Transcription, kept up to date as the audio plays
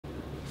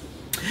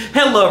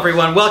Hello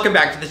everyone, welcome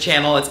back to the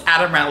channel. It's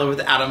Adam Rattler with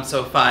Adam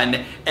So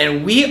Fun,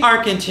 and we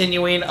are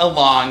continuing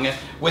along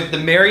with the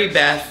Mary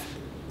Beth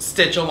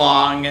Stitch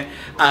Along.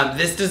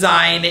 This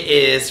design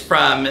is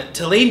from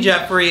Talene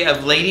Jeffrey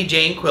of Lady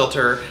Jane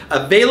Quilter,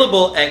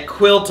 available at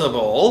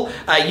Quiltable.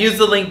 Use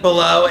the link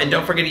below, and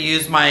don't forget to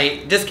use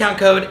my discount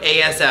code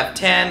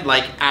ASF10,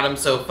 like Adam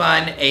So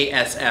Fun,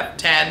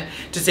 ASF10,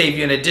 to save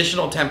you an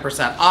additional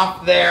 10%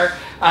 off there.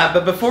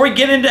 But before we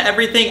get into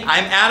everything,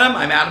 I'm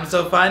Adam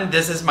So Fun.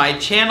 This is my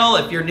channel.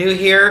 If you're new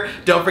here,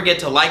 don't forget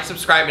to like,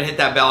 subscribe, and hit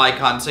that bell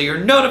icon so you're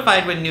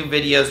notified when new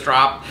videos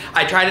drop.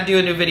 I try to do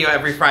a new video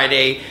every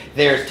Friday.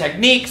 There's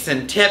techniques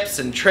and tips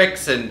and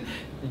tricks and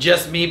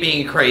just me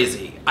being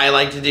crazy. I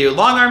like to do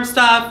long arm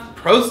stuff,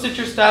 pro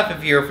stitcher stuff.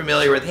 If you're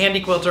familiar with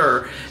Handy Quilter,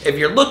 or if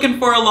you're looking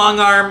for a long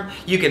arm,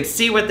 you can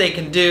see what they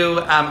can do.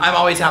 I'm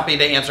always happy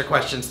to answer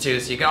questions too,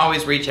 so you can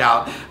always reach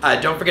out.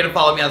 Don't forget to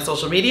follow me on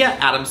social media,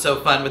 Adam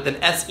So Fun with an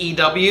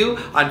S-E-W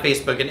on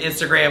Facebook and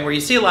Instagram, where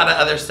you see a lot of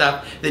other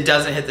stuff that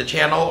doesn't hit the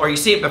channel, or you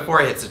see it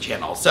before it hits the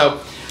channel. So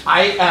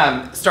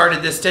I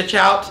started this stitch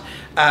out.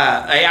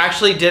 I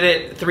actually did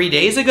it 3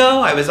 days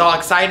ago. I was all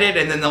excited,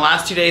 and then the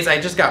last 2 days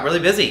I just got really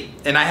busy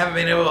and I haven't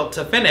been able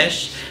to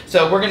finish.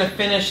 So we're gonna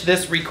finish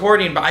this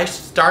recording, but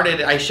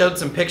I showed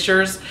some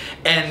pictures,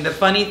 and the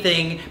funny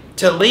thing,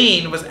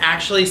 Talene was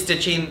actually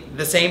stitching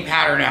the same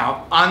pattern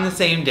out on the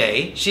same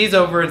day. She's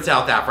over in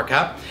South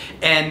Africa,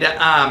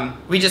 and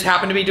we just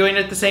happened to be doing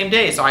it the same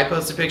day. So I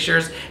posted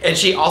pictures and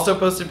she also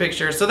posted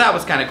pictures, so that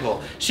was kind of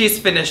cool. She's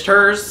finished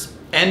hers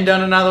and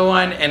done another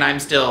one, and I'm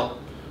still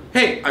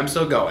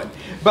going.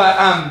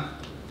 But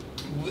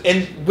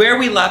and where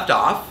we left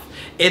off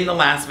in the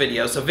last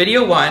video, so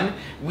video 1,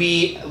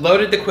 we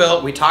loaded the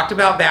quilt, we talked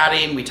about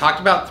batting, we talked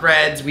about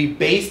threads, we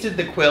basted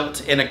the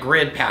quilt in a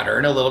grid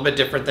pattern, a little bit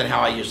different than how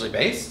I usually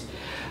baste.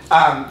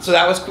 So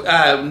that was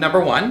number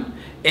 1.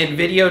 In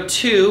video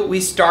 2, we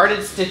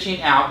started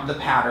stitching out the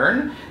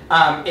pattern.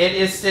 It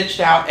is stitched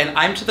out, and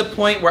I'm to the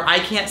point where I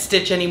can't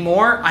stitch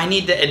anymore. I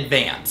need to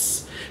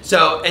advance.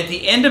 So at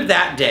the end of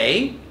that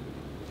day,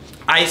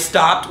 I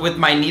stopped with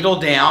my needle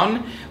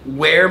down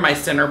where my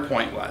center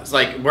point was,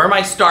 like where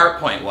my start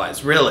point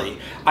was, really.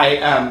 I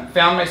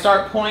found my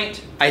start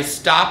point, I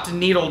stopped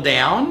needle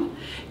down,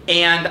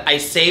 and I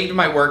saved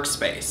my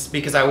workspace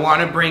because I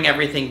want to bring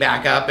everything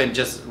back up and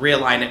just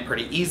realign it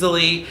pretty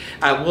easily.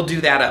 We'll do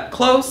that up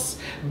close,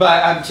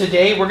 but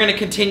today we're going to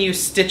continue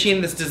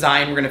stitching this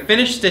design. We're going to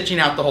finish stitching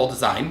out the whole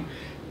design,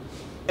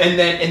 and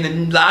then in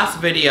the last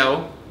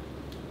video,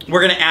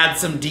 we're gonna add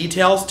some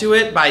details to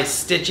it by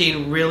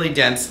stitching really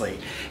densely.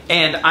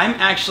 And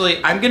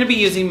I'm gonna be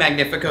using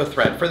Magnifico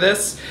thread for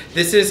this.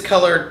 This is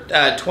color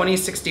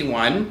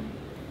 2061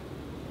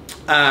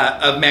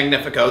 of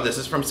Magnifico. This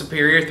is from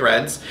Superior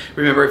Threads.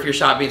 Remember, if you're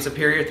shopping at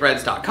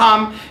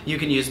superiorthreads.com, you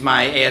can use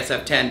my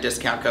ASF10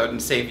 discount code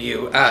and save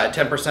you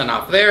 10%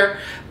 off there.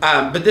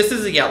 But this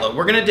is a yellow.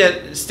 We're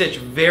gonna stitch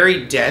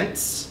very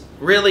dense,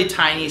 really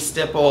tiny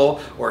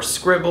stipple or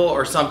scribble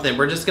or something.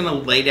 We're just gonna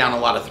lay down a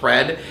lot of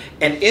thread,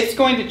 and it's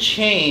going to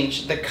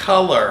change the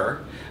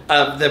color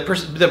of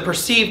the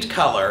perceived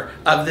color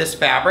of this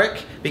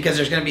fabric because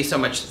there's gonna be so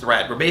much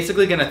thread. We're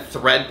basically gonna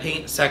thread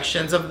paint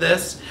sections of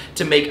this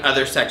to make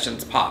other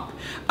sections pop.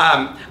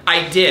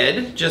 I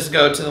did just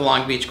go to the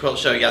Long Beach Quilt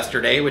Show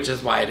yesterday, which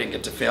is why I didn't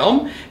get to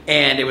film,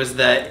 and it was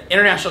the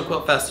International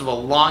Quilt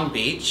Festival Long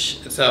Beach.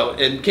 So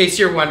in case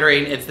you're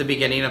wondering, it's the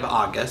beginning of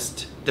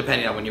August,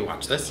 depending on when you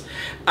watch this.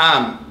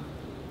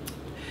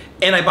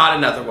 And I bought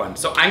another one.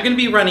 So I'm gonna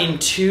be running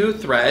 2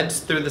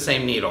 threads through the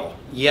same needle.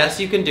 Yes,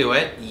 you can do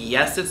it.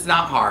 Yes, it's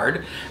not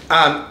hard.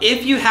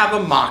 If you have a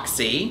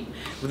Moxie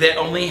that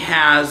only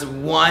has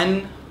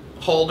 1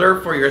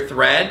 holder for your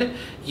thread,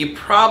 you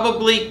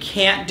probably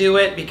can't do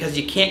it because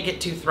you can't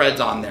get 2 threads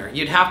on there.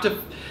 You'd have to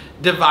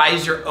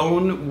devise your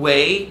own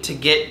way to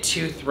get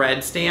 2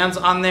 thread stands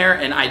on there,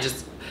 and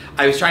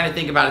I was trying to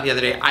think about it the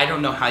other day. I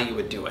don't know how you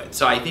would do it.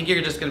 So I think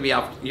you're just gonna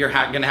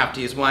gonna have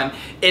to use 1.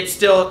 It's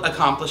still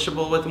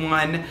accomplishable with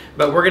 1,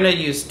 but we're gonna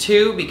use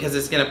 2 because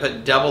it's gonna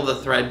put double the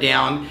thread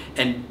down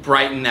and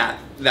brighten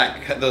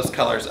those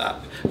colors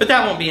up. But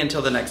that won't be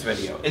until the next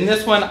video. In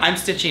this one, I'm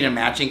stitching a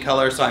matching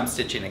color, so I'm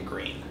stitching in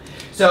green.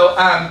 So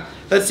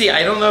let's see,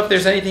 I don't know if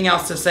there's anything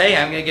else to say.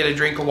 I'm gonna get a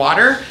drink of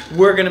water.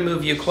 We're gonna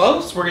move you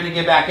close. We're gonna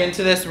get back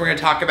into this. We're gonna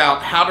talk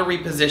about how to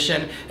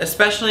reposition,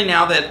 especially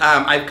now that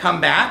I've come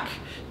back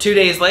 2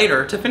 days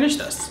later to finish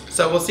this.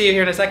 So we'll see you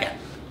here in a second.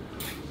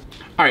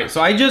 All right, so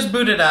I just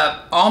booted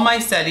up. All my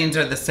settings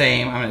are the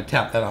same. I'm gonna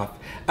tap that off.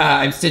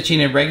 I'm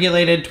stitching in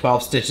regulated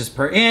 12 stitches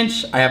per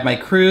inch. I have my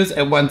cruise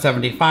at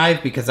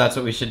 175 because that's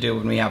what we should do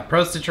when we have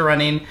Pro Stitcher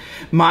running.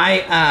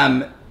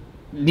 My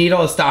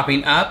needle is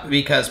stopping up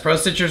because Pro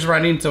Stitcher's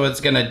running, so it's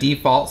gonna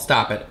default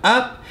stop it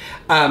up.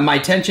 My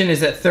tension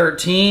is at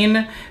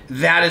 13.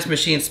 That is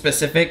machine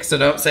specific, so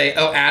don't say,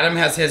 oh, Adam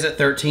has his at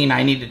 13,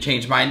 I need to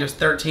change mine to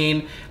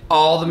 13.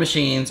 All the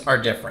machines are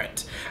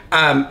different.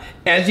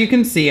 As you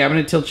can see, I'm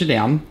gonna tilt you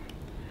down.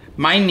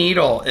 My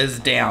needle is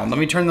down. Let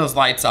me turn those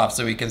lights off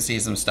so we can see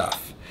some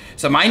stuff.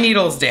 So my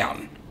needle is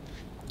down.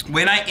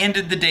 when I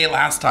ended the day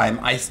last time,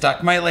 I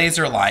stuck my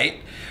laser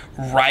light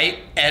right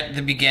at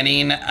the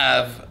beginning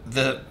of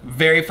the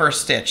very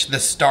first stitch, the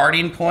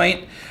starting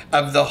point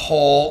of the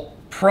whole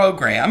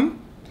program.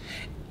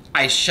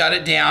 I shut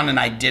it down and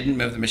I didn't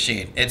move the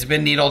machine. It's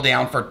been needle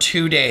down for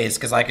 2 days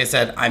because, like I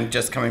said, I'm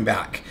just coming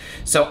back.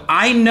 So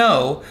I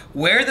know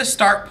where the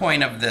start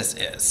point of this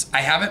is.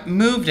 I haven't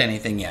moved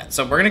anything yet.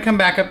 So we're gonna come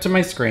back up to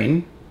my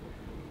screen.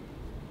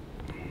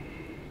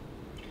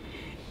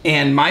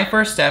 And my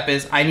first step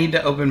is I need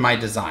to open my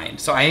design.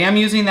 So I am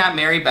using that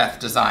Mary Beth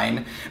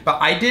design,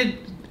 but I did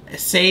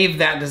save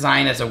that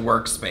design as a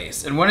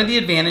workspace. And one of the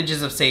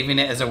advantages of saving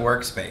it as a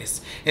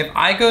workspace, if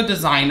I go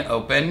design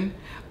open,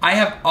 I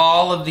have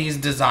all of these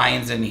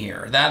designs in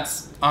here.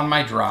 That's on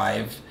my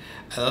drive.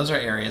 Those are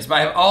areas, but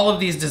I have all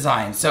of these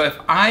designs. So if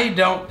I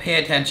don't pay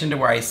attention to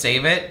where I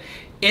save it,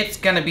 it's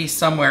gonna be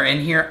somewhere in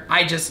here.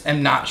 I just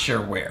am not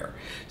sure where.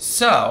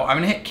 So I'm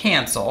gonna hit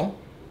cancel.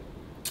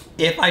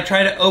 If I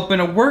try to open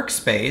a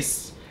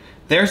workspace,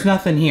 there's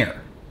nothing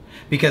here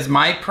because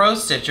my Pro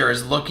Stitcher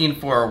is looking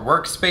for a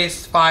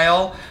workspace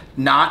file,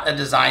 not a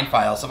design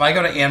file. So if I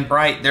go to Ann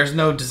Bright, there's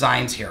no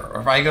designs here.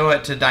 Or if I go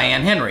to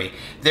Diane Henry,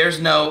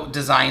 there's no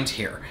designs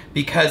here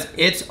because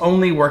it's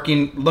only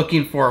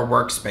looking for a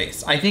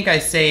workspace. I think I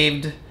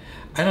saved,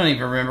 I don't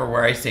even remember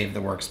where I saved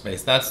the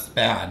workspace. That's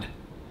bad.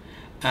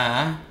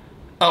 Oh,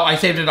 I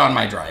saved it on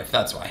my drive,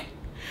 that's why.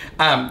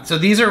 So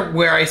these are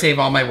where I save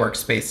all my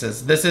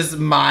workspaces. This is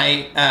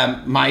my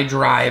my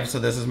drive, so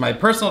this is my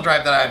personal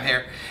drive that I have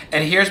here.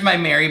 And here's my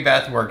Mary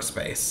Beth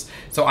workspace.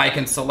 So I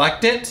can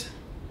select it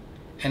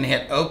and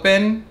hit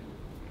open.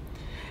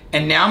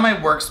 And now my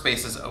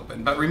workspace is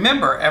open. But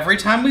remember, every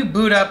time we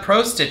boot up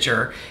Pro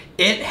Stitcher,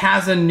 it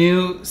has a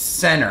new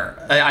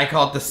center. I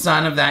call it the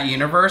sun of that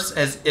universe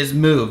is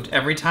moved.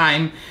 Every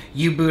time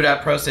you boot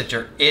up Pro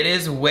Stitcher, it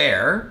is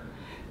wherever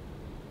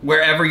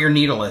your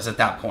needle is at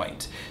that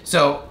point.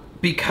 So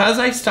because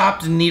I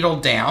stopped needle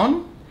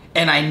down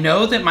and I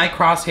know that my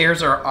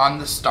crosshairs are on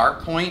the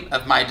start point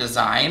of my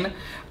design,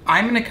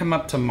 I'm gonna come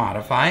up to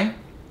modify,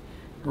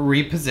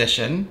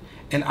 reposition,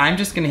 and I'm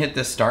just gonna hit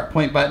this start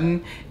point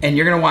button and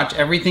you're gonna watch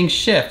everything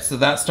shift so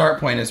that start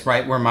point is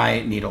right where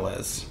my needle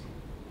is.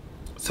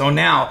 So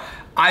now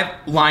I've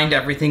lined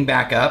everything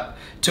back up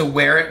to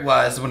where it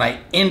was when I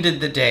ended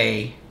the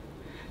day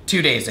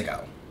 2 days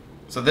ago.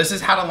 So this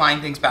is how to line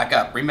things back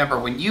up. Remember,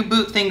 when you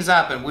boot things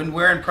up and when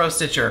we're in Pro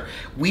Stitcher,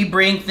 we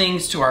bring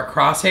things to our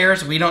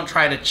crosshairs. We don't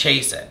try to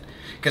chase it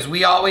because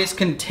we always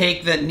can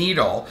take the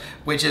needle,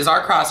 which is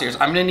our crosshairs.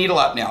 I'm gonna needle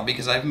up now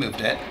because I've moved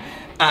it.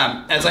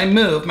 As I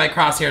move, my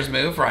crosshairs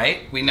move,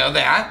 right? We know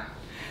that.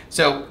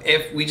 So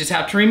if we just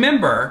have to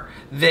remember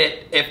that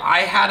if I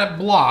had a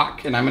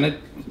block, and I'm gonna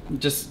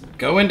just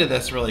go into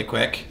this really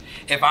quick.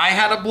 If I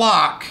had a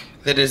block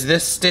that is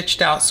this stitched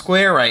out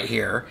square right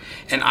here,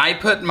 and I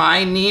put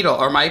my needle,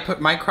 or put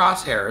my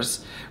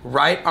crosshairs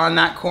right on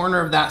that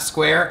corner of that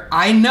square,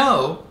 I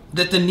know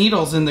that the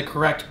needle's in the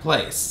correct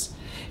place.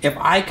 If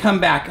I come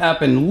back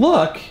up and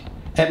look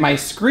at my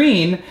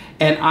screen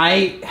and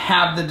I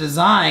have the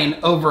design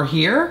over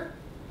here,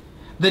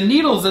 the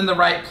needle's in the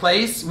right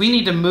place. We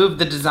need to move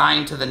the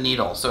design to the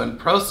needle. So in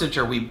Pro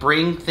Stitcher, we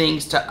bring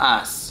things to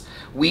us.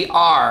 We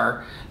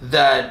are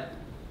the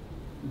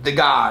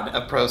god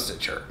of Pro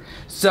Stitcher.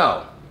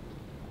 So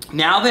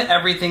now that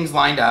everything's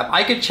lined up,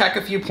 I could check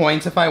a few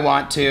points if I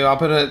want to. I'll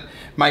put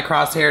my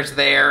crosshairs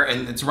there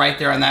and it's right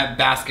there on that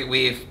basket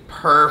weave.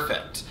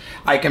 Perfect.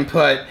 I can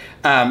put,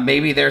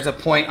 maybe there's a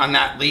point on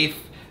that leaf.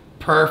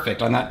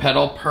 Perfect. On that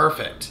petal.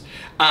 Perfect.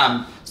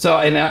 So,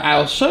 and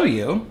I'll show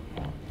you,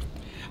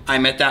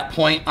 I'm at that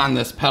point on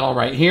this petal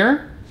right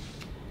here.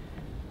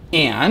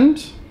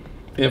 And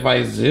if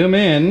I zoom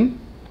in,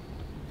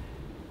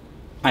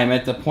 I'm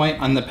at the point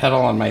on the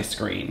petal on my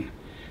screen.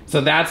 So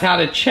that's how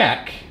to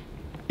check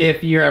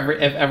if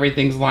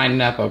everything's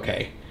lining up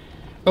okay.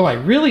 Oh,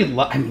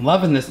 I'm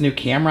loving this new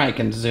camera. I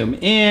can zoom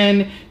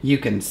in, you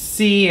can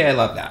see, I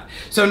love that.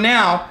 So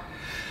now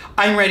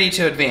I'm ready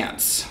to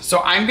advance.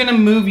 So I'm gonna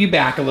move you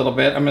back a little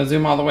bit. I'm gonna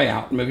zoom all the way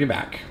out and move you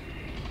back.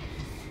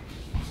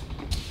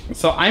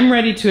 So I'm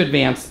ready to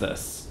advance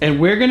this. And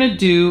we're gonna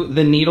do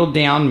the needle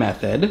down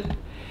method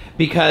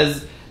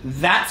because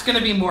that's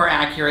gonna be more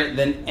accurate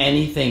than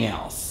anything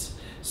else.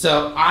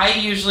 So I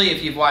usually,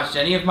 if you've watched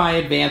any of my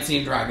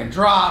advancing drag and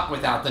drop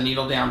without the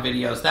needle down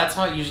videos, that's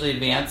how I usually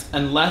advance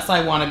unless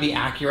I want to be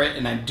accurate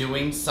and I'm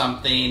doing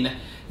something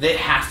that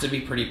has to be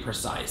pretty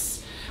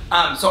precise.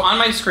 So on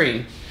my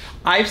screen,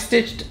 I've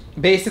stitched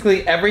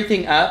basically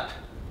everything up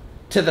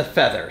to the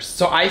feathers.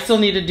 So I still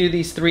need to do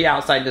these 3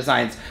 outside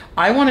designs.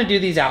 I want to do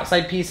these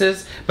outside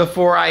pieces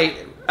before I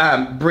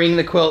bring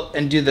the quilt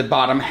and do the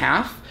bottom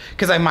half,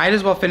 because I might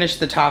as well finish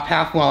the top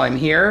half while I'm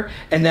here,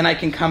 and then I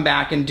can come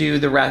back and do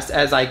the rest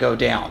as I go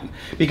down.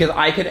 Because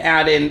I could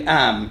add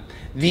in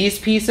these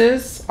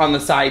pieces on the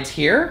sides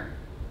here,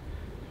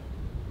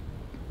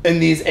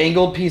 and these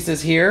angled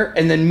pieces here,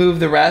 and then move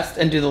the rest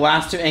and do the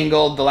last 2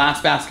 angled, the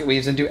last basket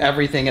weaves, and do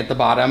everything at the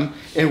bottom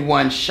in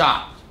one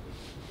shot.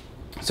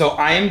 So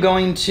I am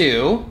going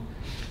to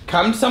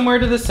come somewhere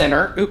to the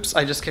center. Oops,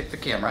 I just kicked the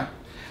camera.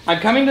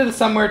 I'm coming to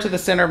somewhere to the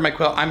center of my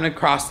quilt. I'm gonna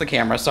cross the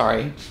camera,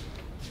 sorry.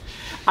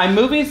 I'm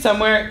moving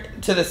somewhere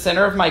to the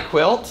center of my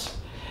quilt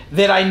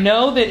that I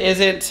know that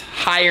isn't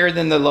higher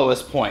than the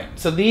lowest point.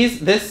 So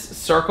this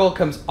circle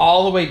comes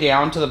all the way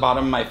down to the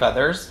bottom of my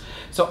feathers.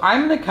 So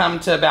I'm gonna come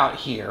to about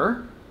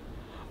here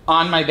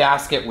on my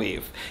basket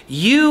weave.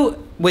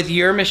 You, with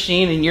your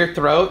machine and your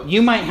throat,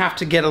 you might have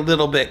to get a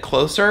little bit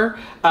closer.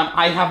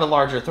 I have a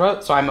larger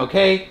throat, so I'm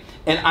okay.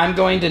 And I'm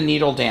going to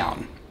needle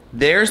down.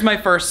 There's my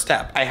first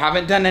step. I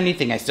haven't done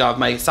anything. I still have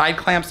my side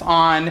clamps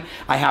on.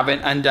 I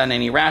haven't undone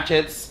any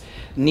ratchets.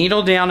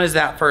 Needle down is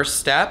that first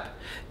step.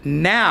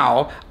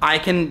 Now I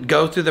can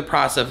go through the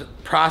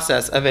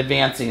process of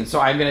advancing. So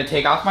I'm gonna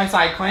take off my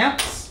side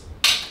clamps.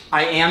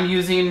 I am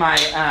using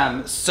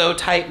my So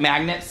Tight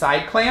magnet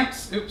side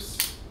clamps.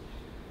 Oops.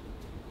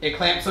 It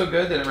clamped so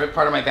good that it ripped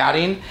part of my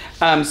batting.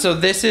 So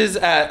this is,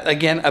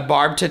 again, a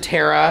Barb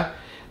Tatera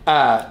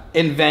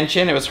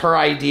invention. It was her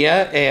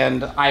idea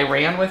and I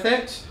ran with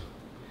it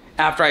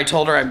after I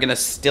told her I'm gonna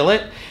still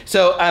it.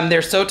 So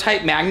there's So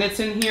Tight magnets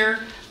in here.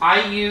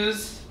 I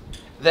use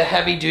the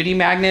heavy duty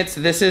magnets.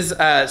 This is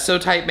a So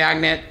Tight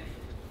magnet.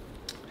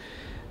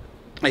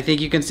 I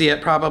think you can see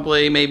it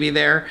probably maybe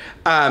there.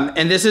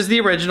 And this is the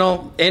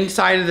original.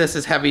 Inside of this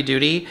is heavy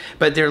duty,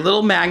 but they're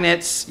little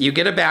magnets. You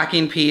get a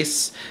backing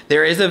piece.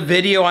 There is a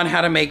video on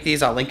how to make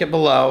these. I'll link it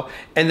below.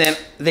 And then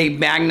they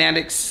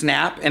magnetic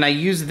snap. And I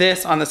use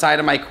this on the side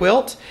of my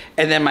quilt.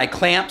 And then my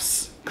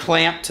clamps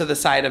clamp to the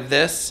side of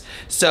this.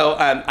 So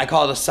I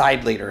call it a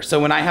side leader. So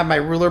when I have my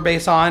ruler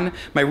base on,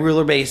 my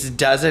ruler base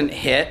doesn't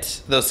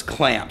hit those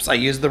clamps. I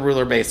use the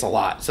ruler base a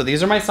lot. So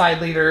these are my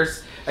side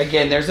leaders.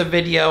 Again, there's a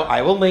video,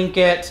 I will link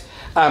it.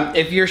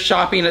 If you're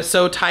shopping at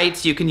So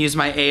Tights, you can use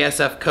my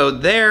ASF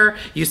code there.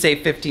 You save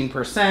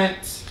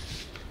 15%.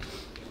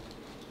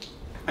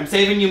 I'm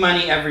saving you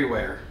money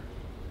everywhere.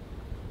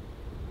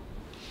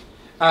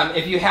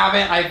 If you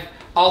haven't, I've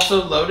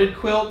also loaded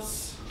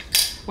quilts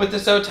with the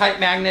So Tight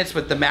magnets,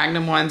 with the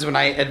Magnum ones. When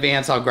I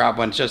advance, I'll grab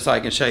one just so I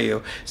can show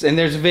you. And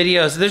there's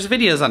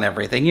videos on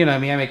everything. You know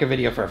me, I make a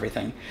video for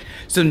everything.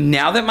 So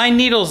now that my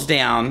needle's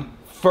down,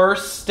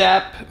 first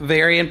step,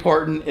 very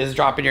important, is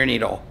dropping your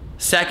needle.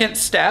 Second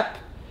step,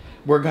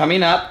 we're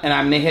coming up and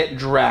I'm gonna hit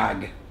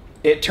drag.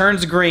 It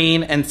turns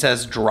green and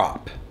says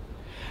drop.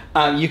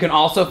 You can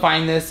also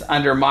find this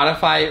under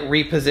modify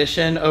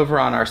reposition over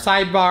on our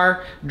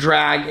sidebar.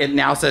 Drag, it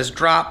now says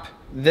drop.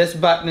 This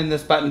button and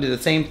this button do the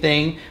same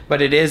thing,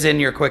 but it is in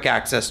your quick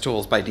access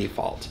tools by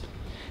default.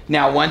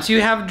 Now, once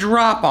you have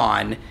drop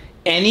on,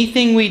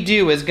 anything we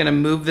do is gonna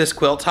move this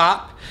quilt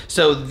top.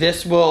 So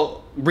this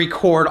will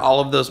record all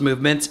of those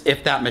movements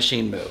if that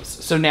machine moves.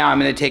 So now I'm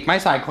gonna take my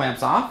side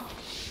clamps off.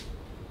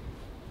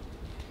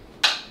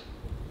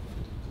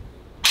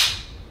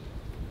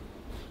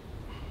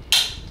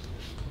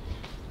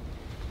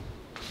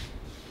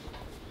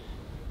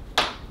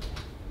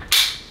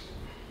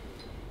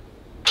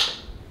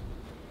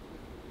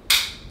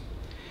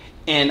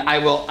 And I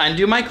will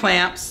undo my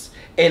clamps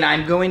and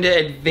I'm going to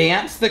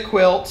advance the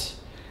quilt.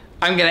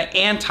 I'm gonna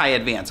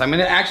anti-advance. I'm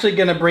actually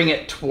gonna bring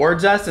it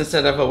towards us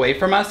instead of away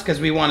from us because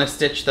we wanna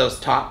stitch those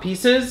top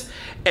pieces.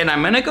 And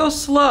I'm gonna go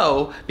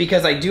slow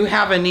because I do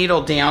have a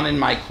needle down in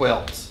my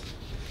quilt.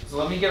 So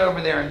let me get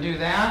over there and do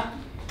that.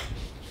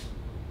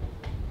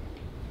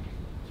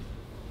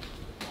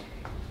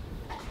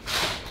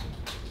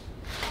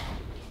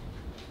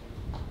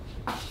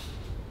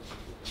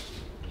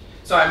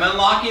 So I'm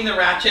unlocking the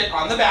ratchet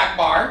on the back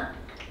bar.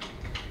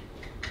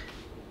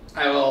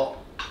 I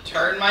will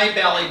turn my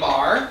belly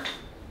bar.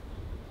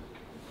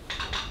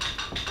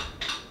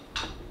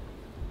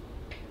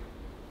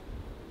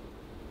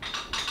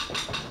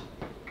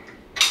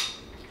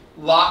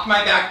 Lock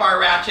my back bar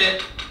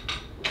ratchet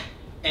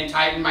and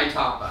tighten my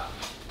top up.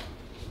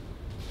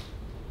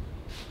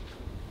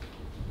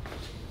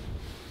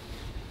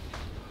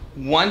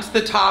 Once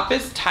the top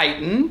is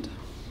tightened,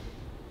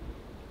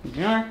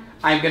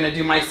 I'm gonna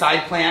do my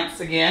side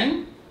clamps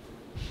again.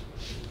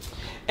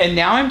 And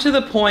now I'm to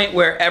the point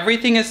where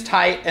everything is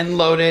tight and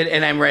loaded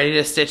and I'm ready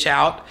to stitch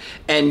out.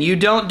 And you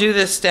don't do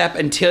this step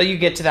until you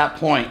get to that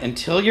point,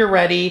 until you're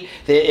ready.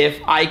 That if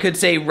I could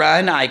say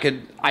run, I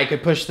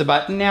could push the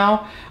button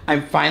now.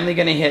 I'm finally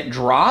gonna hit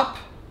drop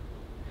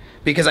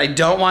because I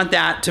don't want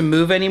that to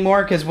move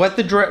anymore, because what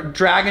the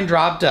drag and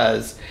drop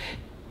does,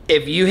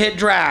 if you hit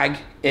drag,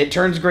 it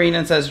turns green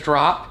and says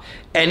drop.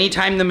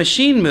 Anytime the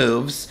machine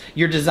moves,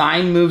 your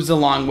design moves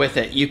along with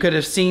it. You could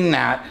have seen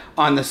that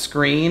on the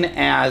screen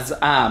as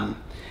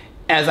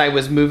I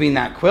was moving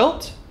that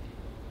quilt.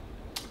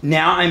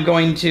 Now I'm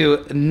going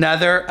to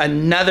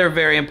another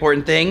very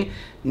important thing,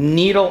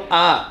 needle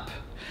up,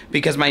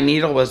 because my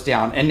needle was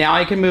down. And now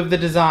I can move the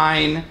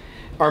design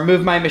or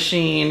move my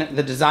machine,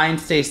 the design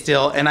stays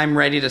still, and I'm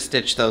ready to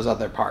stitch those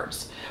other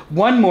parts.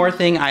 One more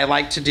thing I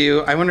like to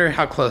do, I wonder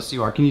how close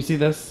you are. Can you see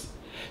this?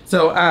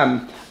 So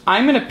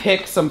I'm gonna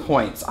pick some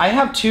points. I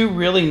have two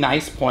really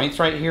nice points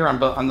right here on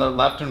the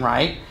left and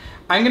right.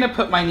 I'm gonna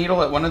put my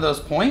needle at one of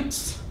those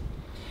points,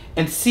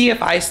 and see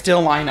if I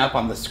still line up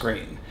on the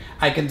screen.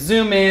 I can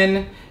zoom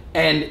in,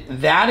 and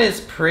that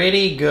is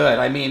pretty good.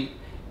 I mean,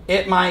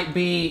 it might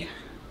be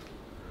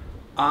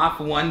off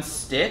 1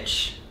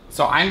 stitch.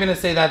 So I'm gonna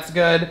say that's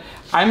good.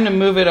 I'm gonna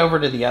move it over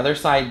to the other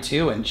side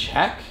too and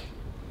check.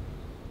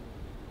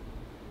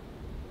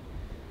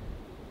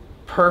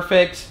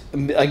 Perfect.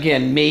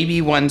 Again,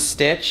 maybe 1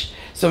 stitch.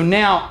 So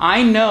now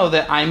I know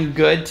that I'm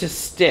good to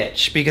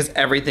stitch because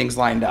everything's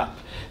lined up.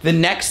 The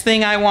next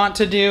thing I want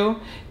to do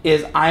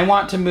is I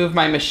want to move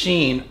my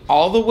machine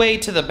all the way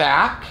to the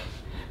back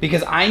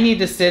because I need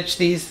to stitch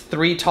these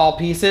 3 tall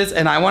pieces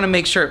and I want to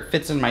make sure it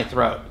fits in my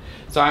throat.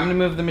 So I'm gonna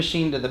move the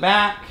machine to the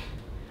back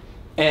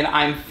and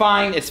I'm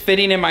fine. It's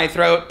fitting in my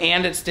throat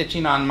and it's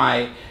stitching on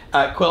my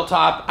quilt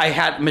top. I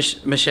had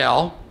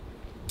Michelle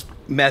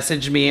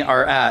message me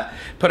or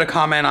put a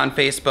comment on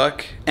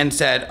Facebook and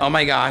said, oh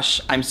my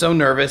gosh, I'm so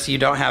nervous you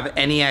don't have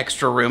any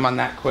extra room on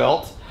that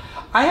quilt.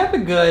 I have a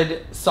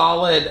good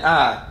solid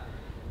 1.5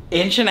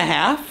 inches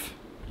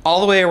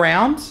all the way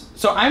around.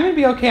 So I'm gonna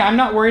be okay, I'm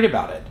not worried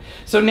about it.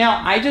 So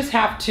now I just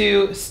have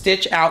to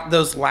stitch out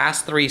those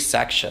last 3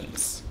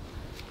 sections.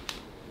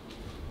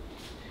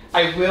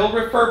 I will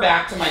refer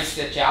back to my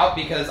stitch out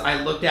because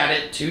I looked at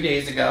it 2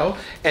 days ago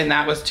and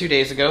that was 2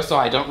 days ago, so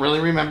I don't really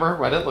remember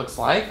what it looks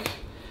like.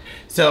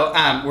 So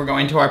we're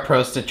going to our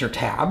Pro Stitcher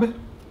tab.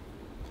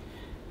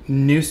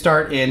 New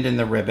start end in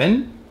the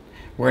ribbon.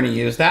 We're gonna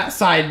use that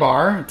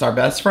sidebar, it's our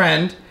best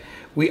friend.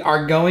 We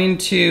are going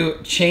to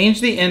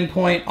change the end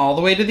point all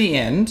the way to the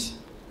end.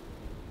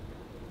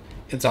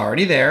 It's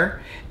already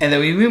there. And then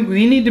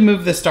we need to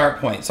move the start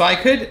point. So I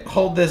could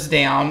hold this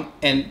down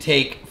and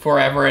take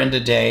forever and a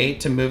day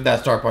to move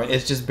that start point.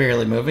 It's just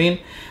barely moving.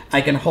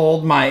 I can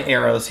hold my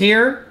arrows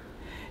here.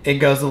 It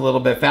goes a little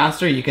bit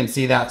faster. You can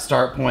see that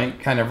start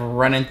point kind of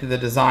running through the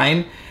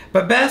design.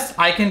 But best,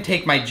 I can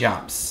take my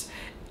jumps.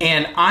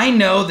 And I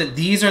know that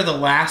these are the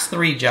last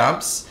 3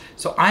 jumps.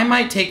 So I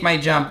might take my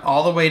jump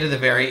all the way to the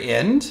very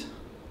end.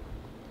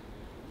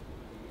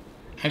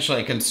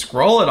 Actually, I can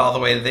scroll it all the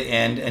way to the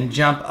end and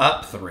jump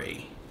up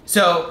 3.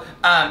 So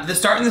the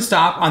start and the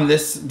stop on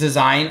this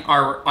design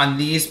on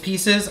these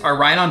pieces are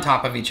right on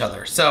top of each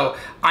other. So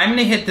I'm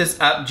gonna hit this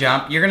up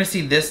jump. You're gonna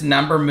see this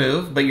number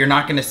move, but you're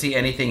not gonna see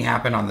anything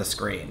happen on the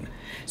screen.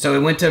 So it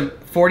went to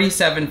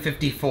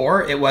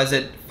 4754. It was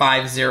at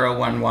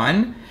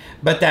 5011.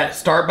 But that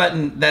start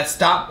button, that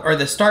stop or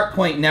the start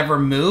point never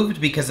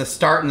moved because the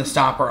start and the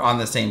stop are on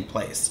the same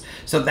place.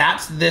 So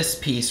that's this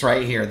piece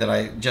right here that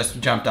I just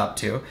jumped up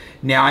to.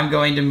 Now I'm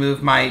going to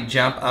move my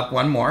jump up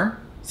 1 more.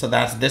 So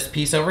that's this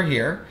piece over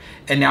here.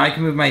 And now I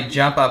can move my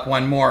jump up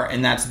 1 more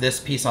and that's this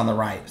piece on the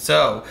right.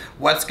 So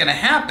what's gonna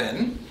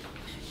happen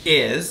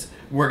is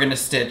we're gonna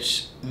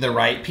stitch the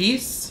right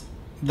piece,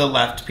 the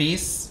left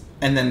piece,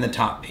 and then the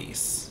top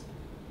piece.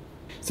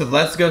 So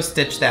let's go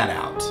stitch that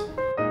out.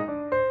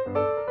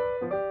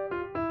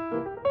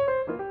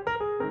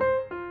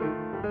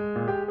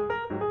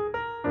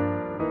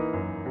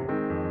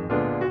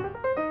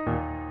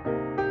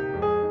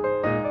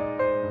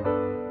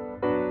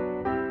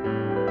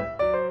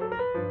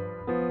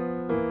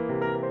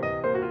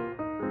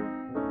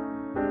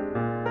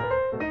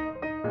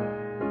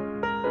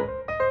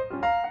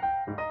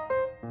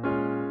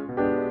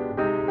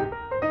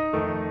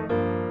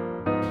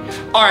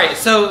 All right,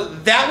 so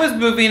that was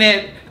moving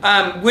it.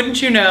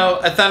 Wouldn't you know,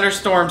 a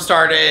thunderstorm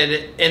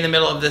started in the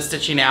middle of this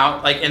stitching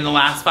out, like in the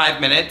last 5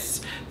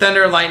 minutes.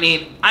 Thunder and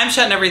lightning. I'm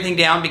shutting everything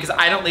down because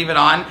I don't leave it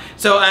on.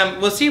 So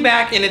we'll see you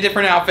back in a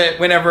different outfit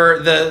whenever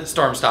the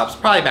storm stops.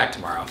 Probably back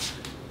tomorrow.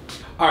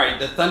 All right,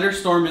 the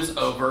thunderstorm is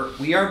over.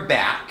 We are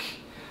back.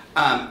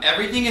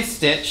 Everything is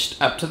stitched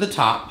up to the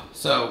top.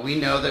 So we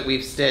know that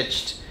we've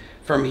stitched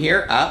from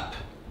here up.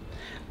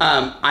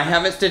 I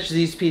haven't stitched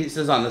these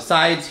pieces on the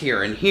sides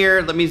here and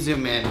here. Let me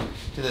zoom in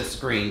to the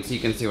screen so you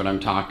can see what I'm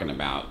talking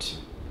about.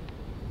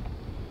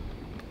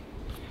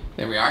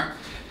 There we are.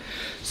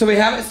 So we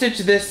haven't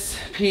stitched this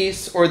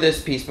piece or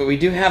this piece, but we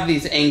do have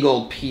these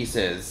angled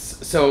pieces.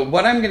 So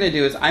what I'm gonna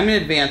do is I'm gonna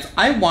advance.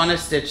 I wanna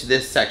stitch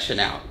this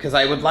section out because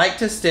I would like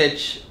to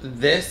stitch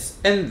this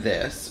and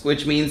this,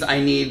 which means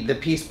I need the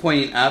piece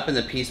pointing up and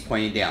the piece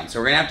pointing down. So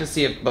we're gonna have to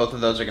see if both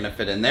of those are gonna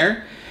fit in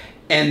there.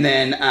 And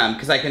then,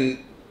 because I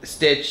can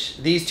stitch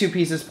these 2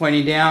 pieces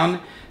pointing down,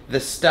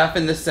 the stuff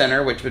in the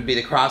center, which would be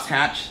the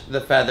crosshatch,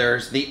 the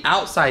feathers, the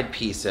outside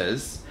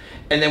pieces,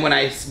 and then when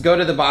I go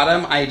to the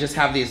bottom, I just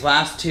have these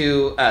last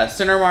 2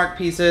 center mark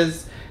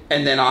pieces,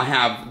 and then I'll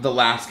have the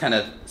last kind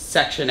of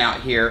section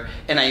out here,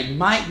 and I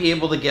might be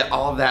able to get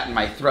all of that in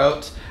my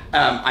throat.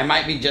 I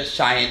might be just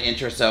shy an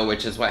inch or so,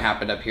 which is what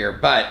happened up here,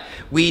 but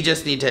we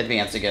just need to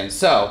advance again.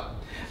 So,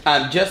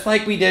 just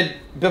like we did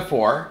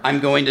before,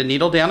 I'm going to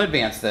needle down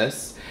advance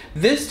this.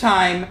 This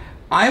time,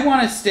 I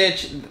want to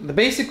stitch,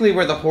 basically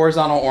where the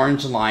horizontal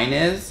orange line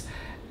is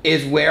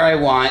where I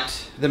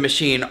want the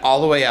machine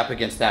all the way up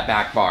against that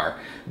back bar.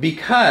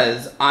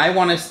 Because I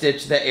want to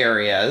stitch the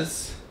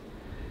areas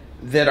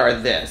that are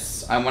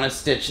this. I want to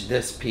stitch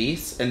this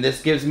piece, and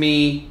this gives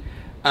me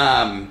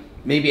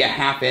maybe a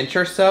 1/2 inch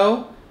or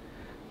so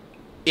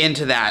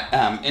into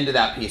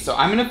that piece. So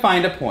I'm gonna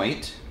find a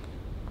point.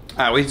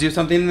 I always do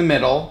something in the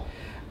middle.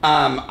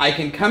 I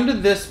can come to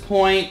this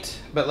point,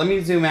 but let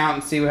me zoom out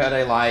and see what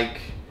I like.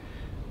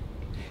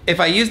 If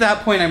I use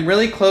that point, I'm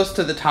really close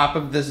to the top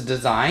of this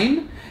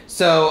design.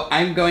 So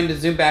I'm going to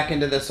zoom back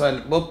into this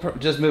one. We'll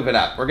just move it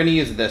up. We're gonna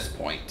use this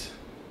point.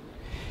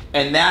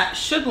 And that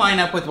should line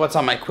up with what's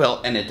on my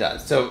quilt, and it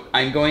does. So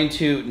I'm going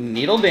to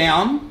needle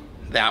down.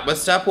 That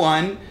was step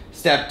 1.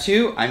 Step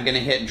 2, I'm gonna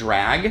hit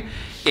drag.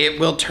 It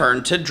will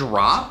turn to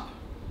drop.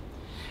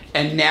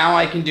 And now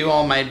I can do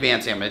all my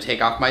advancing. I'm gonna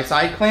take off my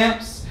side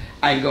clamps.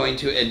 I'm going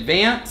to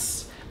advance.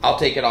 I'll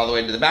take it all the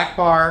way to the back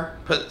bar,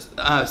 put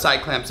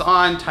side clamps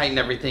on, tighten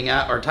everything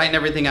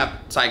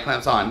up, side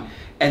clamps on,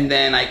 and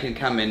then I can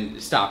come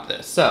and stop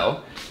this.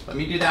 So let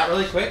me do that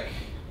really quick.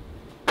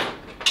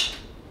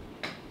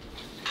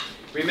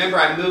 Remember,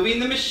 I'm moving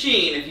the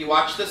machine. If you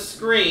watch the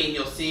screen,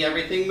 you'll see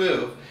everything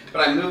move.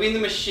 But I'm moving the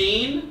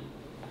machine,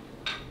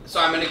 so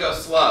I'm gonna go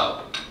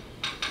slow.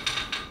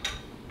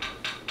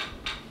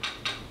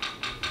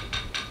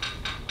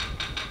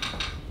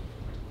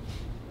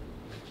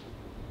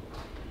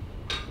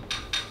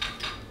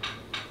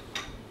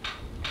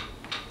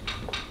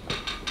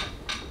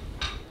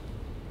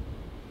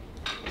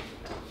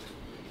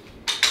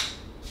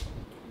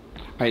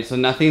 All right, so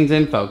nothing's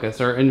in focus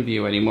or in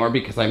view anymore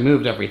because I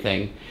moved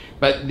everything.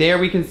 But there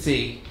we can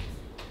see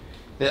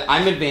that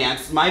I'm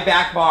advanced. My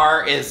back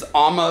bar is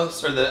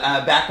almost, or the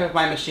back of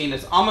my machine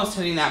is almost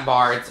hitting that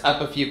bar. It's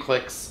up a few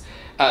clicks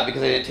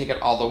because I didn't take it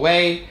all the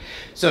way.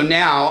 So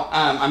now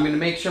I'm gonna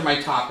make sure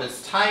my top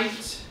is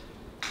tight.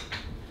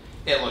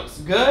 It looks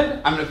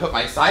good. I'm gonna put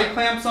my side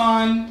clamps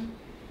on.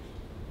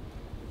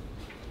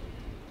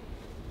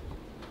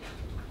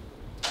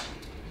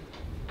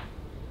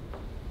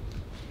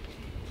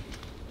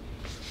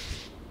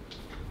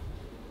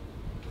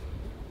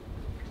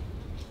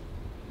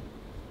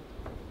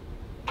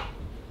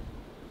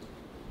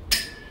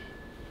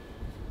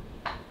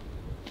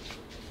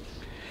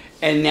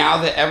 And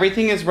now that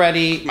everything is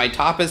ready, my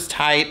top is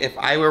tight. If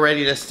I were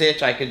ready to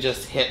stitch, I could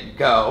just hit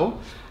go.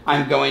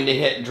 I'm going to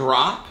hit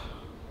drop.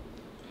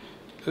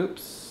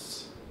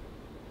 Oops.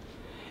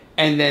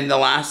 And then the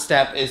last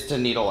step is to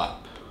needle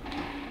up.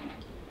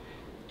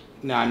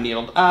 Now I'm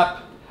needled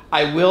up.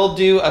 I will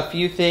do a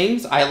few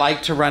things. I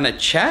like to run a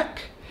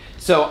check.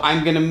 So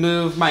I'm gonna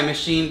move my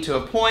machine to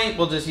a point.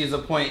 We'll just use a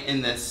point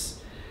in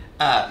this,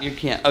 you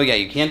can't, oh yeah,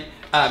 you can.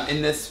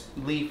 In this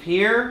leaf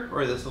here,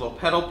 or this little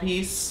petal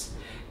piece.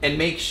 And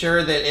make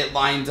sure that it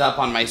lines up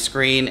on my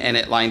screen and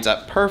it lines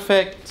up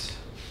perfect.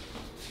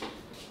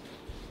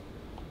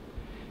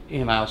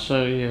 And I'll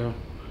show you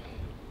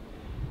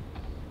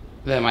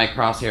that my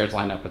crosshairs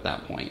line up at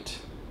that point.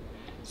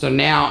 So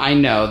now I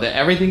know that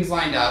everything's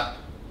lined up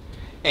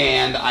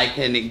and I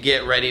can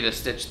get ready to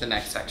stitch the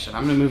next section.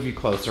 I'm gonna move you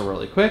closer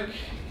really quick.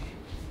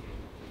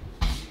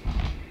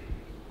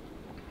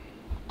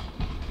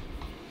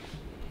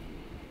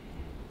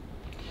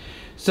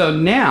 So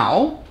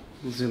now,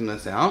 zoom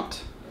this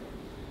out.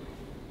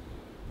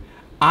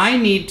 I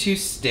need to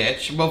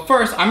stitch, well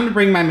first I'm gonna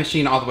bring my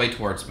machine all the way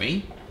towards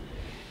me.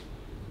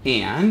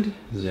 And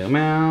zoom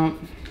out,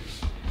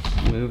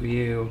 move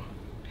you.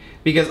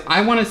 Because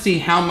I wanna see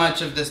how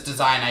much of this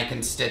design I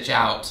can stitch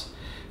out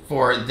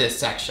for this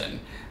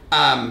section.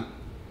 I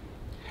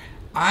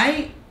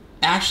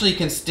actually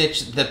can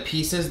stitch the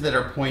pieces that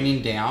are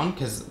pointing down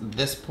because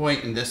this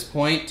point and this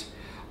point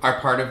are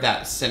part of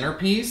that center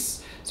piece.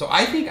 So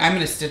I think I'm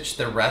gonna stitch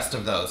the rest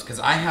of those because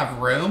I have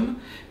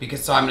room,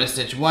 so I'm gonna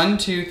stitch 1,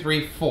 2,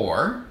 3,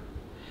 4,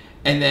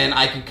 and then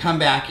I can come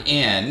back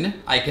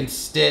in. I can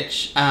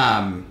stitch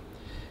let's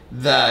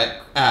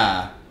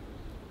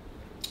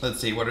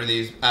see, what are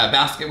these?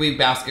 Basket weave,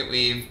 basket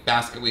weave,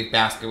 basket weave,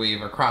 basket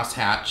weave, or cross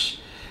hatch.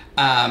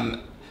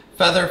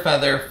 Feather,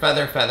 feather,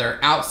 feather, feather,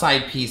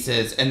 outside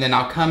pieces, and then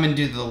I'll come and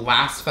do the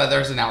last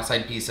feathers and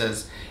outside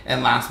pieces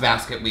and last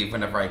basket weave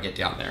whenever I get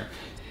down there.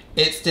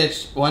 It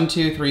stitched 1,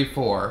 2, 3,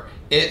 4.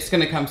 It's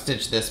gonna come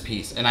stitch this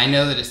piece, and I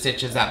know that it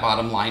stitches that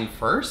bottom line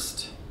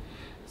first.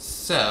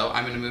 So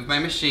I'm gonna move my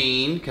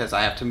machine because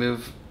I have to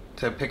move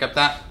to pick up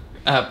that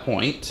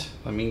point.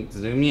 Let me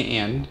zoom you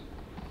in.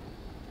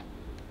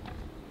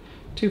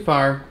 Too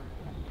far.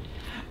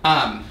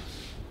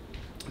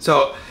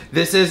 So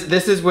this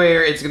is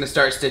where it's gonna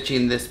start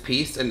stitching this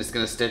piece, and it's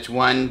gonna stitch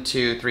 1,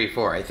 2, 3,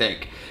 4, I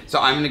think.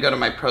 So I'm gonna go to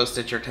my Pro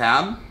Stitcher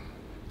tab,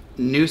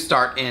 new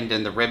start end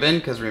in the ribbon,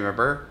 because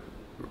remember,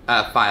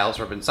 files,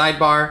 ribbon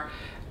sidebar.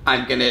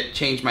 I'm gonna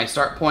change my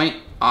start point,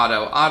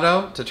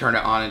 auto, to turn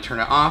it on and turn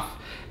it off.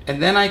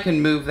 And then I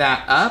can move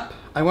that up.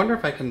 I wonder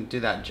if I can do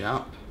that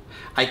jump.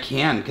 I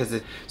can,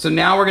 so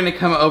now we're gonna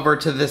come over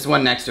to this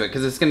one next to it,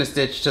 because it's gonna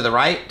stitch to the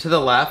right, to the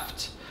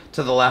left,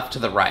 to the left, to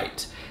the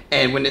right.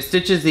 And when it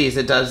stitches these,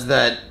 it does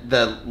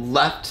the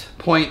left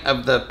point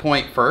of the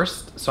point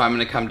first. So I'm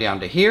gonna come down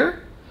to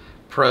here,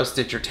 Pro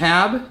Stitcher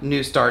tab,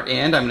 new start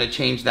end. I'm gonna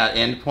change that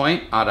end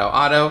point,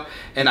 auto,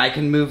 and I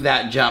can move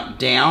that jump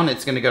down.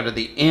 It's gonna go to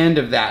the end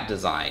of that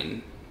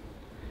design.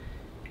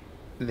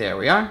 There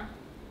we are.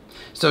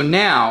 So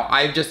now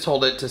I've just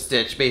told it to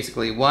stitch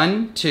basically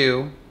 1,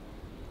 2,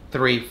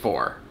 3,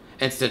 4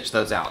 and stitch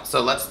those out.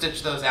 So let's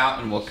stitch those out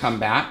and we'll come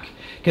back.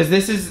 Because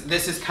this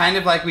is kind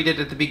of like we did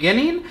at the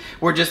beginning.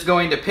 We're just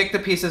going to pick the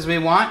pieces we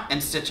want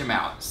and stitch them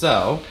out.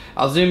 So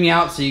I'll zoom you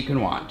out so you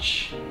can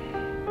watch.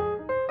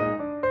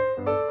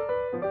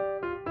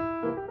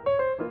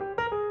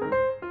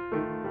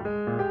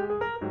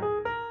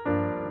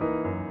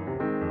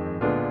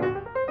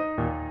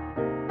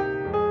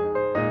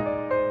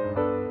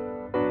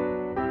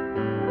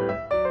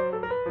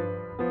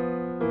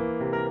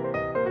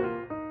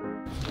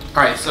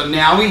 All right, so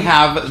now we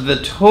have the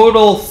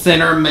total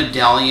center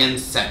medallion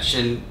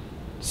section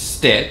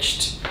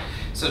stitched.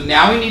 So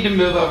now we need to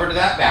move over to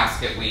that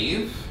basket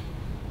weave.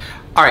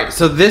 All right,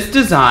 so this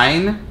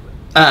design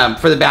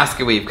for the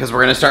basket weave, because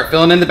we're gonna start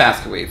filling in the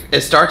basket weave,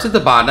 it starts at the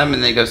bottom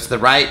and then goes to the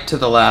right, to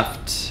the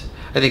left,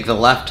 I think the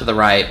left to the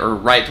right, or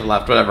right to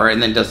left, whatever,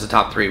 and then does the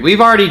top 3.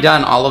 We've already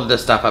done all of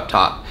this stuff up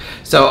top.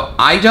 So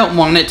I don't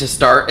want it to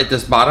start at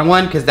this bottom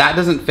one because that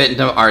doesn't fit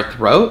into our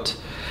throat.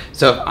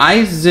 So if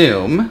I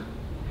zoom,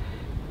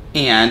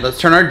 and let's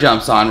turn our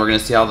jumps on, we're gonna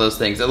see all those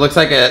things. It looks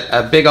like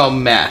a big old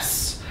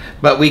mess,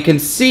 but we can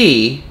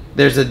see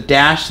there's a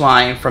dash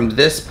line from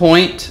this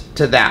point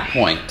to that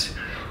point.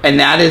 And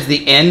that is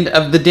the end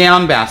of the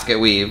down basket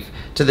weave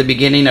to the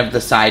beginning of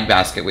the side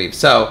basket weave.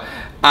 So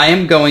I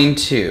am going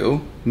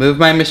to move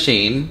my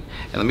machine,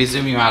 and let me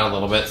zoom you out a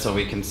little bit so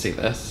we can see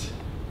this.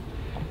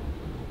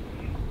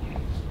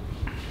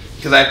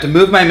 Because I have to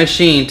move my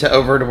machine to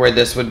over to where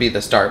this would be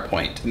the start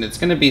point, and it's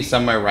gonna be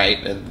somewhere right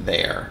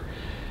there.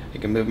 I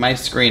can move my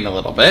screen a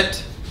little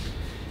bit,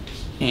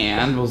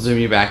 and we'll zoom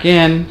you back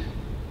in,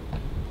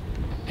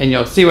 and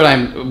you'll see what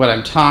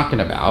I'm talking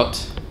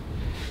about,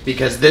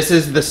 because this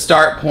is the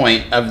start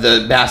point of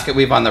the basket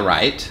weave on the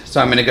right. So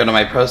I'm going to go to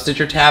my Pro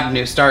Stitcher tab,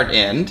 New Start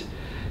End,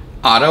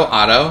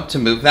 Auto to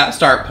move that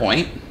start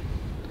point.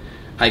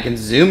 I can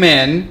zoom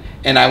in,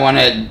 and I want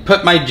to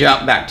put my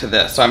jump back to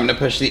this. So I'm going to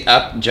push the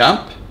up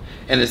jump,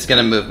 and it's going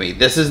to move me.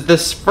 This is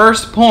this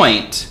first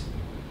point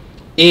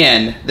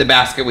in the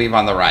basket weave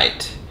on the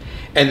right.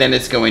 And then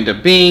it's going to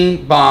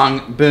bing,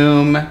 bong,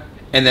 boom,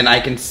 and then I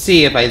can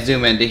see if I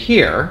zoom into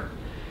here,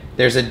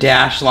 there's a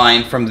dash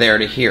line from there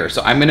to here.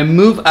 So I'm gonna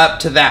move up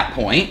to that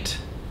point.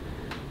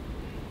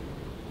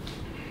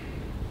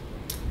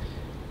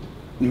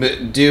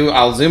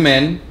 I'll zoom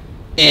in,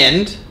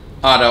 end,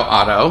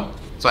 auto.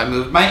 So I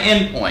moved my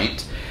end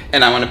point,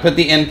 and I wanna put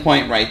the end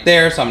point right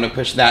there, so I'm gonna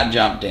push that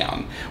jump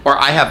down. Or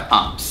I have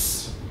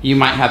umps. You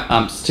might have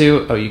umps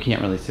too. Oh, you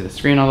can't really see the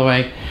screen all the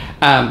way.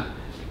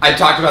 I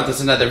talked about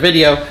this in another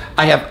video.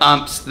 I have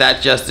umps.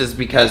 That just is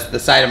because the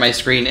side of my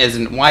screen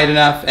isn't wide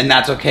enough, and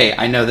that's okay.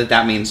 I know that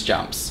that means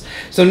jumps.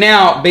 So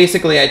now,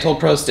 basically, I told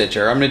Pro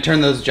Stitcher, I'm gonna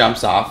turn those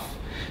jumps off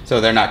so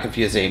they're not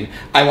confusing.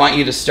 I want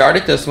you to start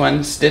at this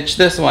one, stitch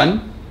this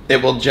one.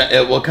 It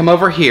will come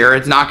over here.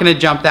 It's not gonna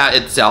jump that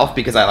itself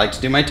because I like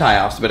to do my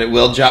tie-offs, but it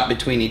will jump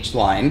between each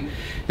line.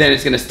 Then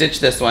it's gonna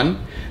stitch this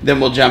one. Then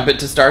we'll jump it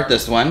to start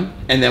this one,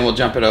 and then we'll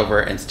jump it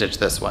over and stitch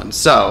this one.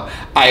 So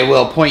I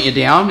will point you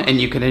down and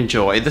you can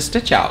enjoy the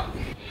stitch out.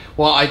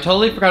 Well, I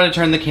totally forgot to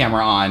turn the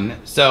camera on.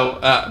 So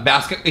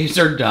basket weaves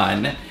are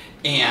done,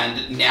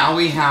 and now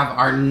we have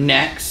our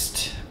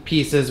next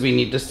pieces we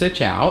need to stitch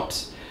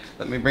out.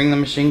 Let me bring the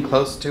machine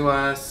close to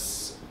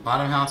us.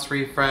 Bottom house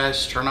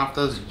refresh, turn off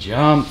those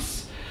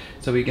jumps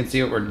so we can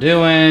see what we're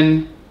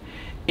doing.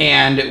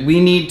 And we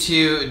need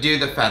to do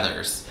the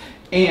feathers.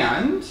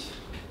 And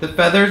the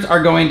feathers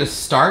are going to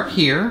start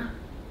here,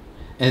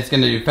 and it's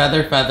going to do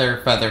feather, feather,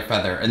 feather,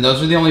 feather. And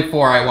those are the only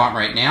 4 I want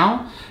right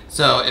now.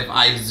 So if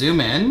I zoom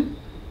in,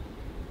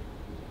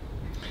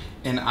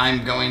 and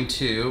I'm going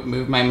to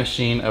move my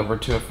machine over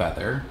to a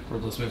feather.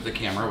 We'll just move the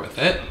camera with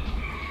it.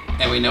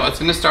 And we know it's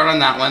going to start on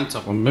that one, so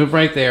we'll move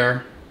right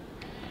there.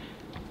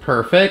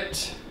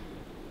 Perfect.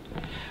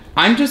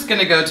 I'm just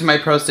going to go to my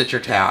Pro Stitcher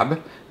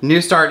tab,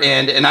 New Start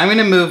End, and I'm going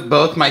to move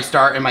both my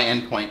start and my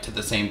end point to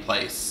the same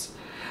place.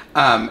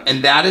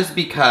 And that is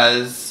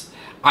because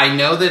I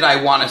know that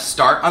I want to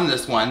start on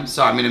this one,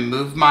 so I'm going to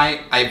move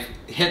I've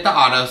hit the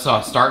auto,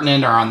 so start and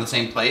end are on the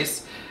same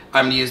place.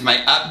 I'm going to use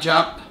my up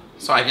jump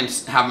so I can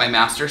have my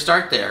master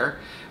start there.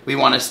 We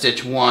want to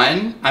stitch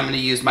 1. I'm going to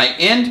use my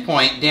end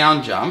point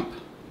down jump.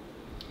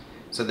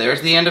 So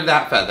there's the end of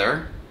that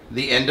feather,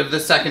 the end of the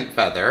second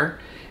feather.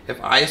 If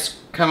I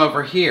come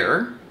over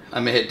here,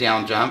 I'm going to hit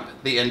down jump,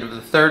 the end of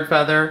the third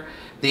feather,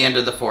 the end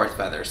of the 4th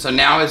feather. So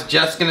now it's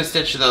just going to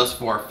stitch those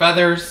 4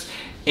 feathers,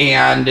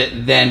 and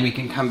then we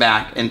can come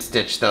back and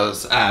stitch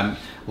those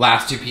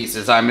last 2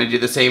 pieces. I'm going to do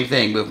the same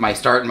thing, move my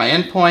start and my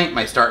end point,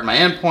 my start and my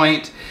end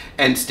point,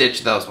 and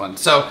stitch those ones.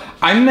 So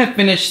I'm going to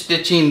finish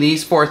stitching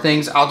these 4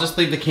 things. I'll just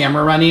leave the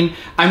camera running.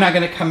 I'm not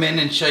going to come in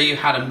and show you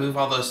how to move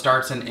all those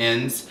starts and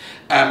ends.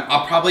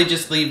 I'll probably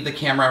just leave the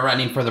camera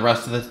running for the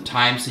rest of the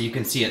time so you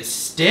can see it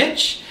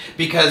stitch,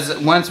 because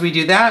once we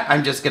do that,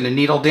 I'm just going to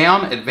needle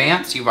down,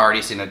 advance. You've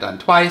already seen it done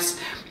twice.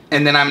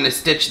 And then I'm going to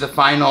stitch the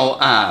final,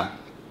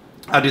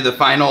 I'll do the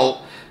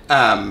final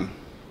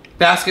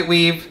basket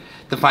weave,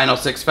 the final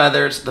 6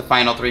 feathers, the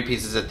final 3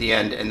 pieces at the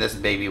end, and this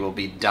baby will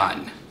be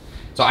done.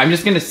 So I'm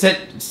just gonna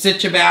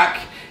sit you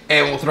back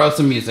and we'll throw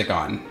some music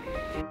on.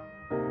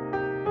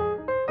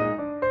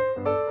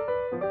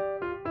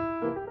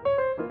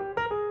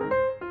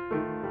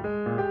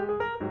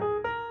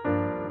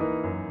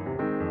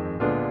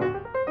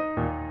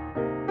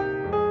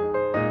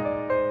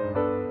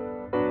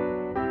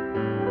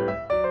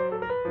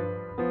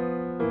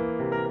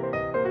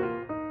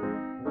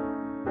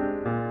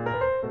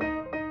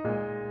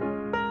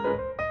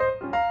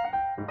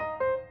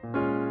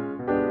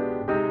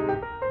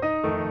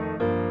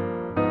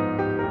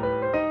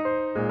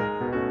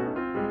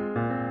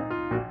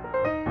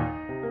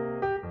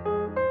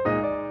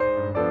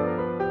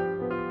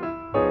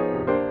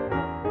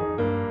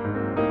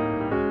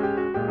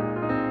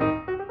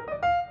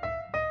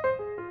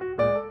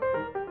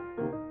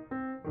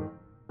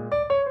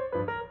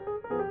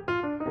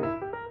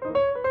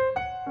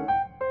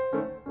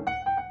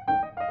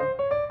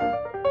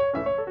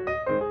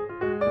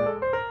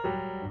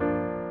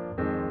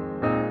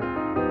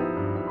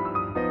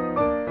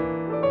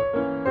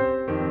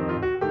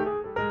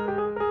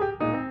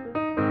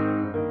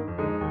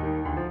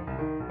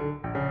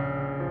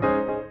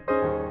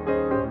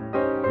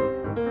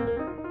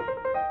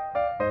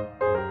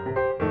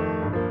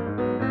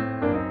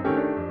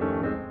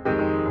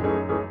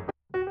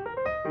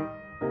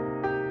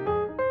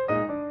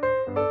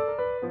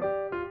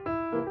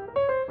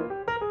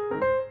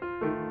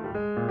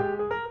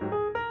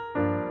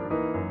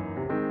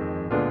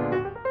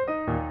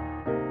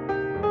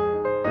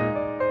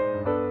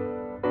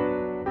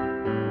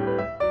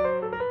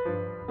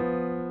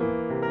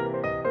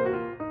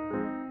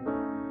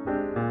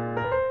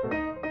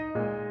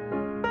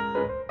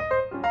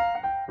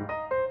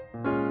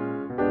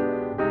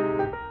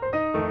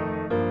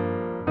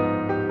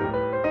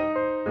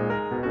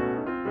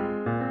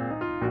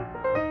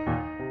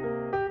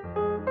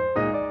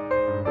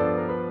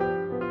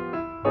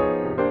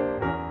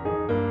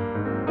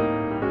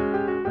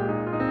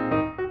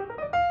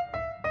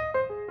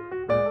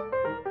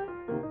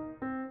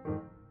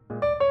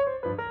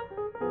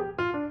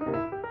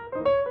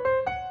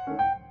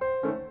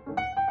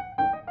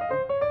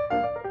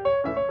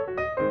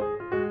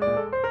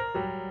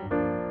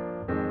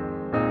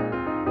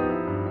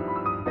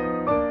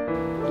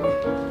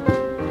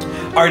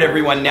 All right,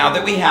 everyone, now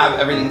that we have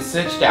everything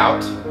stitched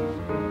out,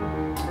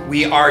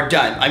 we are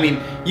done. I mean,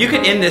 you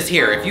could end this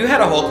here. If you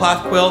had a whole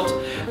cloth quilt,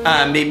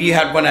 maybe you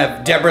had one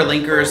of Deborah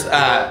Linker's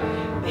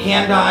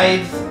hand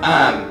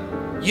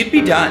dyes, you'd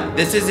be done.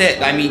 This is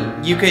it. I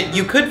mean, you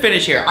could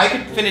finish here. I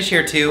could finish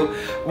here too.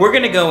 We're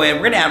gonna go in,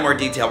 we're gonna add more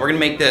detail. We're gonna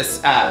make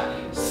this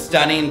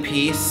stunning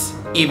piece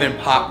even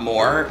pop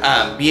more,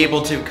 be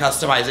able to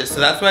customize it.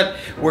 So that's what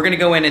we're gonna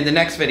go in the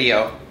next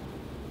video.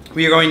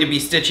 We are going to be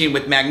stitching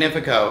with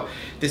Magnifico.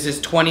 This is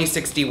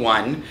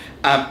 2061.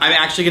 I'm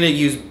actually gonna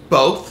use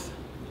both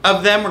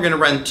of them. We're gonna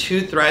run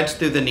 2 threads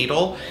through the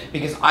needle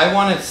because I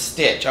wanna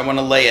stitch, I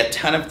wanna lay a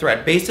ton of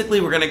thread. Basically,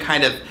 we're gonna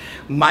kind of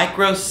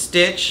micro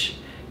stitch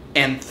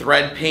and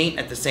thread paint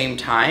at the same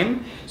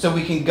time. So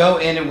we can go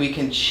in and we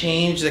can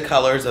change the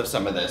colors of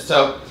some of this.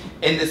 So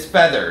in this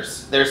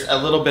feathers, there's a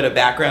little bit of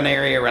background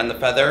area around the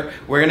feather.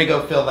 We're gonna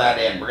go fill that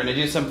in. We're gonna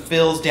do some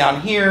fills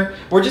down here.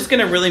 We're just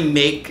gonna really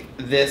make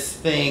this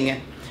thing,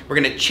 we're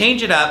gonna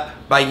change it up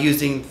by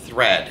using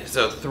thread.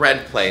 So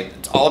thread play,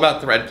 it's all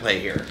about thread play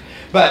here.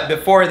 But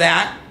before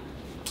that,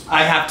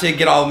 I have to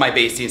get all of my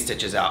basting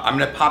stitches out. I'm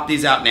gonna pop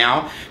these out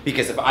now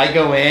because if I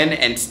go in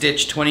and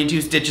stitch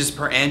 22 stitches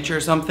per inch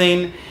or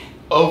something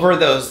over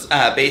those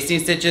basting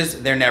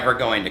stitches, they're never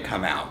going to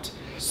come out.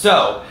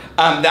 So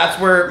that's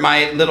where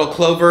my little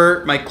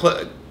clover,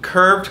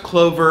 curved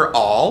clover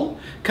awl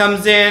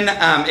comes in.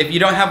 If you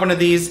don't have one of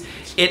these,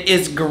 it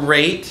is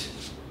great.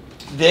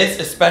 This,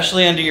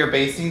 especially under your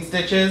basting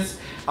stitches.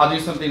 I'll do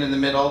something in the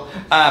middle.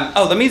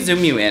 Oh, let me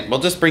zoom you in. We'll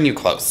just bring you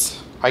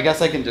close. I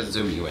guess I can just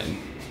zoom you in.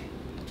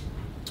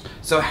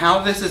 So how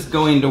this is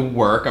going to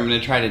work, I'm gonna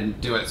try to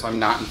do it so I'm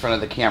not in front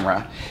of the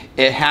camera.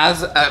 It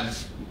has a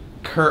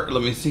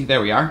let me see,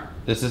 there we are.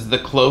 This is the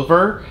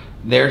clover.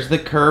 There's the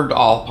curved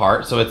awl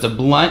part. So it's a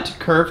blunt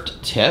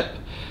curved tip.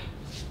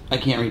 I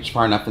can't reach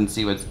far enough and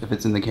see if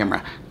it's in the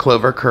camera.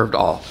 Clover curved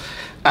awl.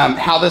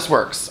 How this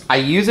works, I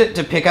use it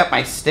to pick up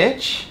my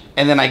stitch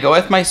and then I go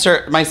with my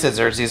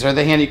scissors. These are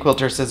the Handy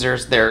Quilter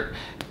scissors. They're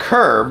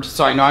curved,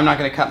 so I know I'm not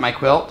gonna cut my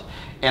quilt,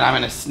 and I'm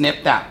gonna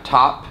snip that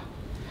top.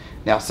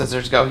 Now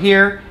scissors go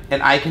here,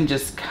 and I can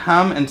just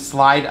come and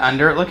slide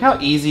under. Look how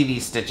easy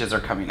these stitches are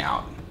coming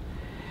out.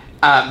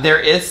 There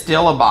is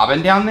still a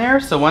bobbin down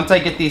there, so once I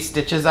get these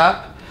stitches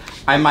up,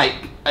 I might,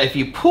 if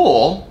you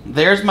pull,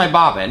 there's my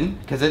bobbin,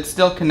 because it's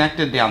still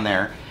connected down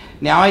there.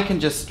 Now I can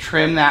just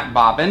trim that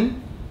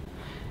bobbin,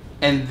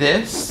 and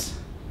this,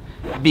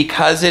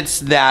 because it's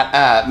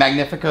that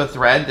Magnifico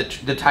thread,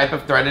 the type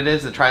of thread it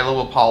is, the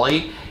tri-level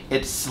poly,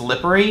 it's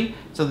slippery.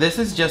 So this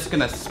is just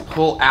gonna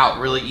pull out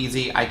really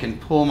easy. I can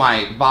pull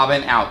my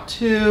bobbin out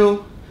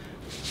too.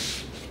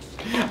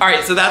 All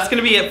right, so that's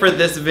gonna be it for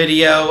this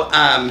video.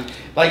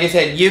 Like I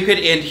said, you could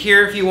end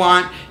here if you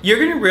want. You're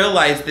gonna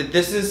realize that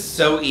this is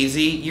so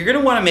easy. You're gonna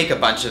wanna make a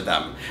bunch of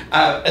them.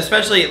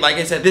 Especially, like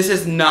I said, this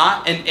is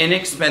not an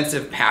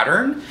inexpensive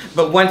pattern,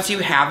 but once you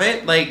have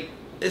it, like,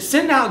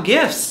 send out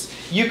gifts.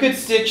 You could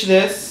stitch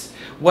this.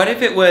 What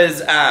if it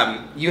was,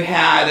 you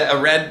had a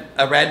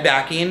red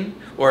backing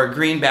or a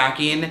green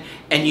backing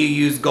and you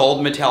use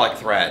gold metallic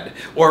thread,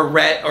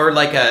 or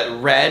like a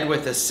red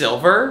with a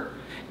silver,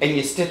 and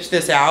you stitch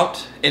this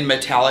out in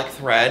metallic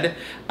thread.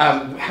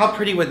 How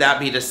pretty would that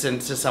be to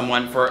send to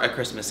someone for a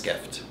Christmas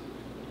gift?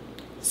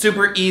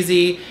 Super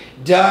easy,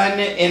 done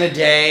in a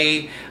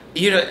day.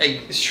 You know,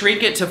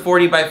 shrink it to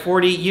 40 by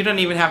 40. You don't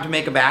even have to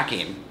make a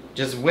backing.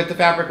 Just with the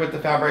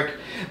fabric.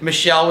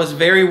 Michelle was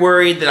very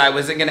worried that I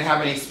wasn't gonna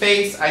have any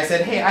space. I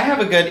said, hey, I have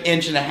a good 1.5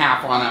 inches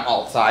on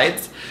all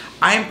sides.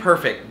 I'm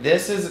perfect.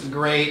 This is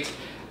great.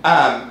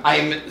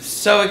 I'm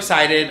so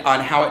excited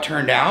on how it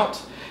turned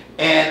out.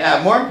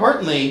 And more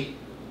importantly,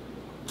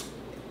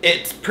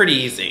 it's pretty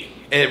easy.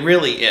 It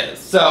really is.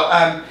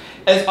 So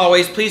as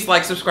always, please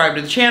like, subscribe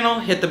to the channel,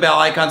 hit the bell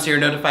icon so you're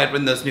notified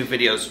when those new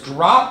videos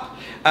drop,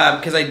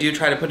 because I do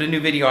try to put a new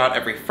video out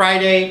every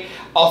Friday.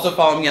 Also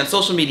follow me on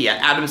social media,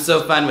 Adam's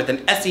So Fun with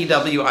an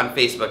S-E-W on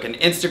Facebook and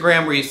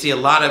Instagram, where you see a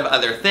lot of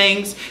other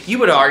things. You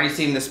would have already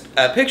seen this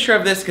picture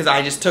of this because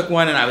I just took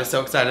one and I was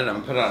so excited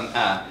I'm gonna put it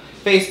on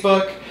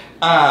Facebook.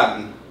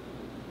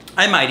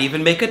 I might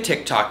even make a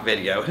TikTok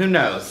video, who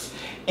knows?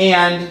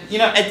 And, you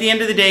know, at the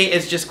end of the day,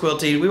 it's just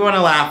quilting. We want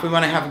to laugh. We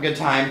want to have a good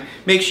time.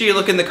 Make sure you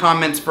look in the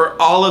comments for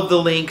all of the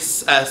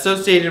links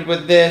associated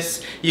with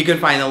this. You can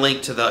find the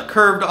link to the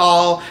curved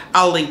awl.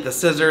 I'll link the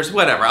scissors,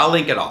 whatever. I'll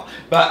link it all.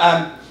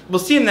 But we'll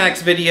see you in the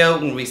next video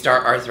when we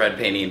start our thread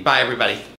painting. Bye, everybody.